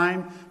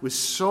time was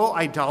so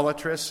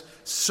idolatrous,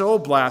 so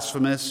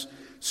blasphemous,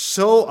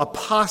 so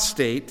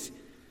apostate,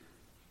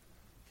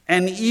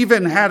 and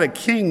even had a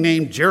king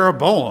named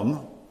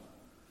Jeroboam,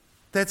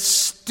 that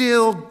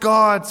still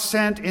God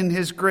sent in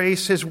his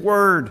grace his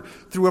word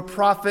through a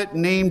prophet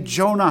named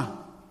Jonah.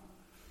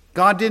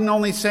 God didn't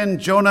only send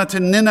Jonah to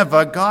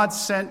Nineveh, God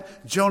sent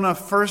Jonah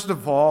first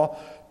of all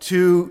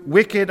to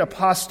wicked,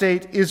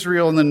 apostate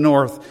Israel in the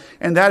north.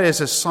 And that is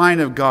a sign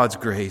of God's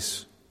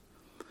grace.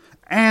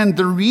 And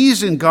the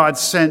reason God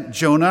sent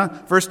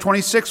Jonah, verse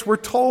 26, we're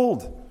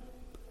told.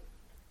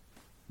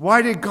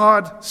 Why did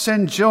God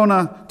send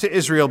Jonah to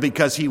Israel?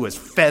 Because he was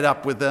fed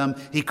up with them.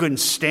 He couldn't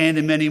stand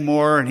him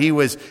anymore, and he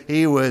was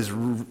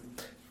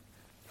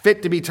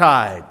fit to be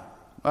tied.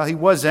 Well, he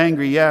was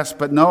angry, yes,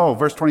 but no,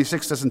 verse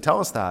 26 doesn't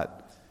tell us that.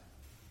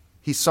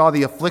 He saw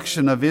the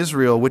affliction of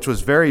Israel, which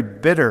was very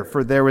bitter,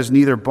 for there was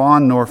neither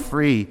bond nor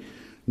free,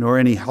 nor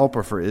any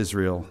helper for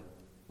Israel.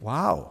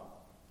 Wow.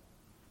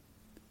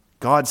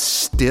 God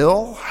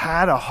still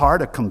had a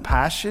heart of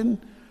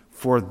compassion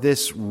for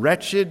this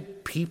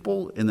wretched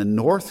people in the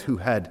north who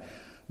had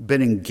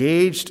been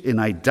engaged in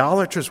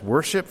idolatrous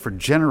worship for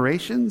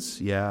generations?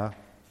 Yeah,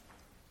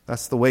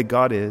 that's the way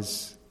God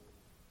is.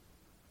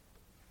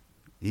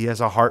 He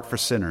has a heart for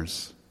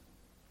sinners,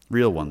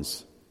 real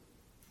ones.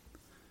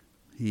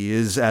 He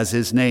is, as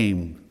his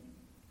name,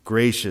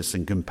 gracious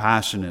and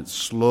compassionate,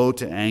 slow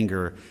to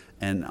anger,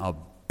 and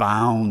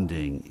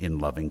abounding in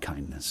loving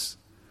kindness.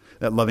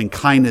 That loving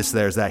kindness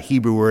there is that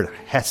Hebrew word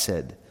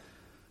hesed,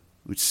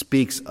 which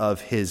speaks of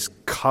his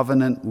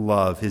covenant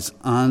love, his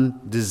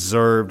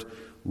undeserved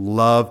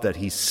love that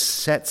he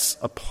sets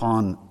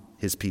upon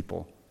his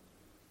people.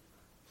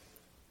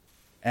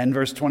 And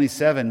verse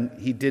 27,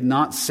 he did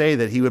not say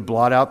that he would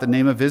blot out the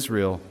name of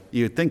Israel.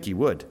 You'd think he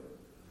would.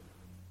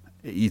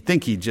 You'd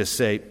think he'd just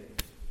say,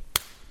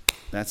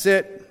 that's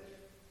it.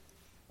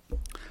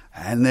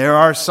 And there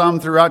are some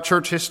throughout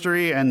church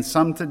history and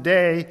some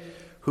today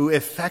who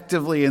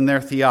effectively in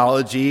their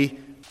theology,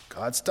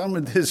 God's done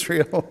with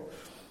Israel.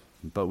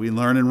 But we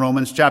learn in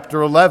Romans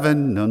chapter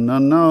 11,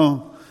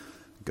 no.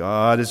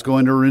 God is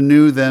going to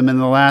renew them in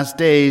the last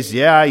days.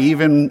 Yeah,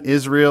 even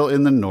Israel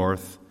in the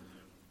north.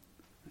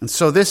 And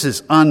so this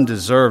is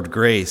undeserved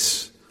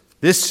grace.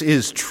 This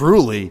is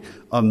truly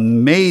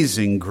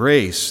amazing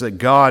grace that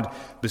God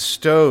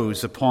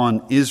bestows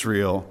upon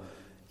Israel,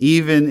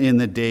 even in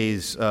the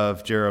days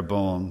of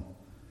Jeroboam.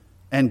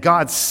 And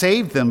God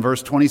saved them,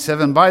 verse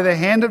 27, by the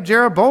hand of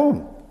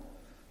Jeroboam.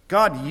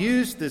 God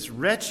used this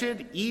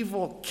wretched,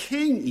 evil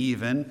king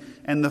even,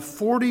 and the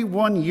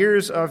 41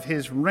 years of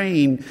his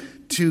reign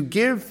to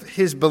give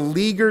his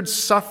beleaguered,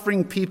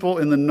 suffering people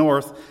in the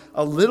north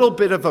a little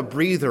bit of a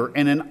breather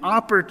and an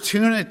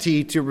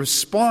opportunity to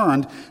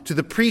respond to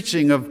the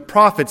preaching of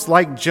prophets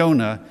like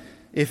Jonah,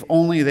 if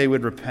only they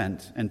would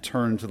repent and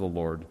turn to the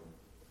Lord.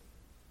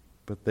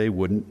 But they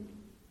wouldn't.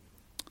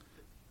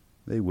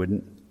 They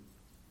wouldn't.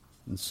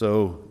 And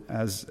so,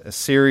 as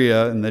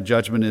Assyria and the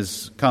judgment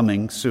is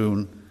coming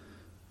soon,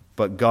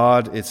 but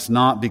God, it's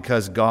not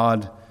because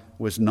God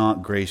was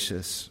not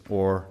gracious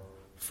or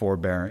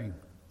forbearing.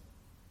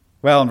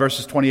 Well, in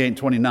verses 28 and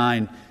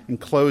 29, in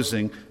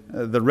closing,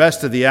 the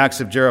rest of the acts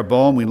of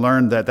Jeroboam, we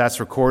learned that that's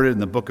recorded in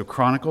the book of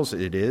Chronicles.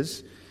 It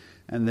is.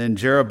 And then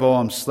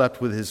Jeroboam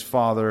slept with his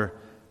father,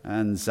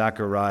 and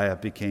Zechariah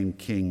became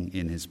king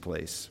in his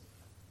place.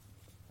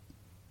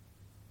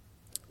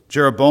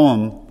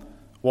 Jeroboam,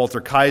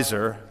 Walter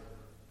Kaiser,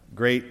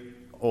 great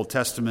Old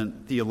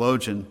Testament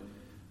theologian,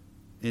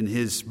 in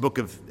his book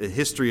of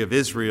History of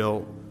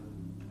Israel,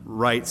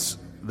 writes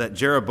that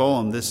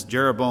Jeroboam, this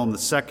Jeroboam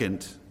II,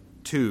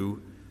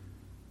 too,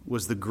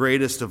 was the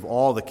greatest of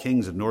all the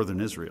kings of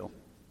northern Israel.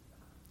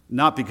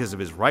 Not because of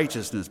his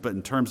righteousness, but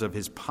in terms of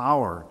his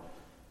power.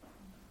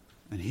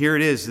 And here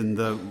it is in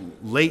the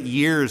late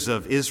years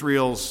of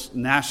Israel's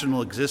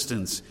national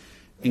existence,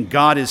 and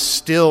God is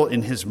still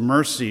in his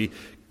mercy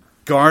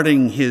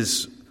guarding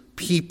his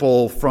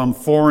people from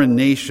foreign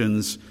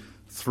nations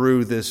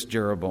through this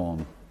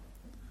Jeroboam.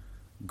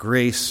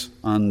 grace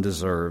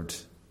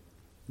undeserved.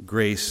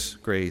 Grace,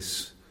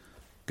 grace,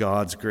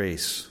 God's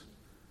grace.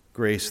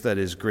 Grace that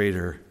is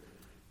greater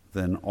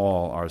than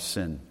all our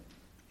sin.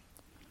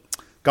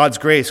 God's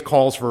grace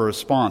calls for a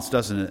response,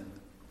 doesn't it?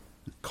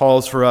 It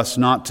calls for us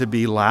not to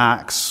be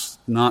lax,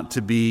 not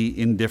to be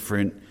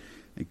indifferent.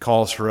 It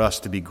calls for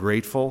us to be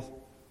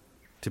grateful,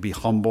 to be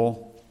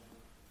humble,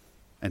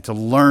 and to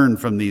learn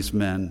from these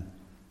men,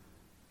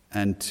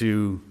 and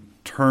to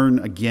turn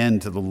again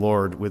to the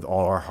Lord with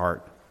all our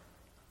heart.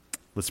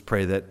 Let's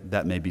pray that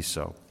that may be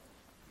so.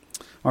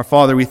 Our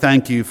Father, we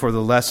thank you for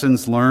the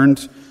lessons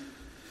learned.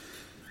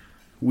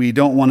 We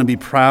don't want to be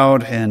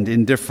proud and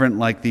indifferent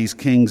like these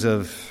kings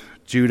of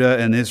Judah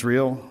and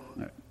Israel.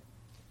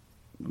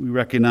 We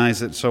recognize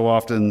that so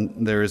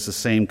often there is the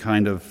same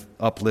kind of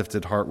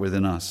uplifted heart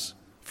within us.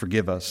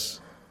 Forgive us.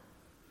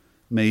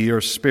 May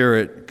your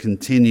Spirit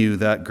continue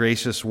that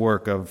gracious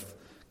work of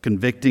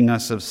convicting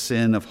us of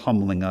sin, of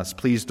humbling us.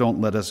 Please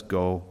don't let us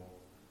go.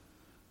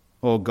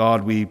 Oh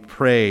God, we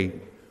pray,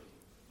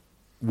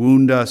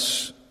 wound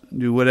us,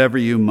 do whatever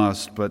you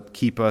must, but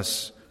keep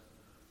us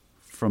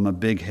from a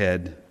big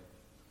head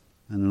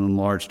and an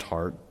enlarged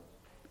heart.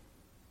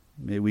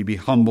 May we be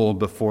humble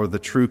before the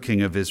true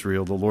King of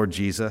Israel, the Lord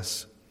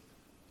Jesus.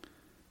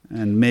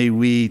 And may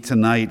we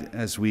tonight,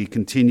 as we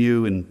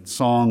continue in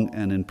song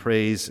and in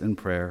praise and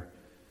prayer,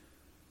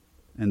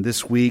 and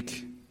this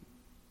week,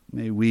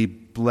 may we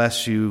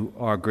bless you,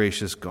 our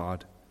gracious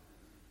God,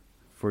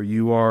 for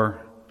you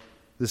are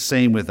the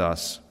same with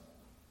us.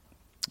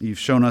 You've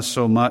shown us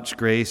so much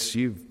grace.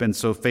 You've been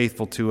so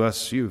faithful to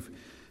us. You've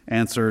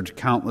answered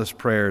countless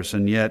prayers,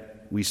 and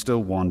yet we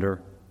still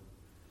wander.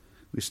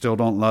 We still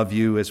don't love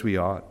you as we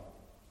ought.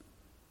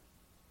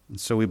 And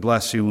so we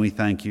bless you and we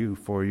thank you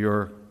for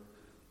your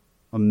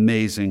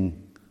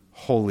amazing,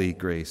 holy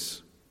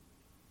grace.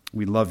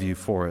 We love you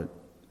for it.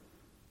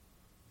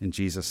 In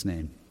Jesus'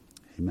 name,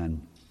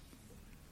 amen.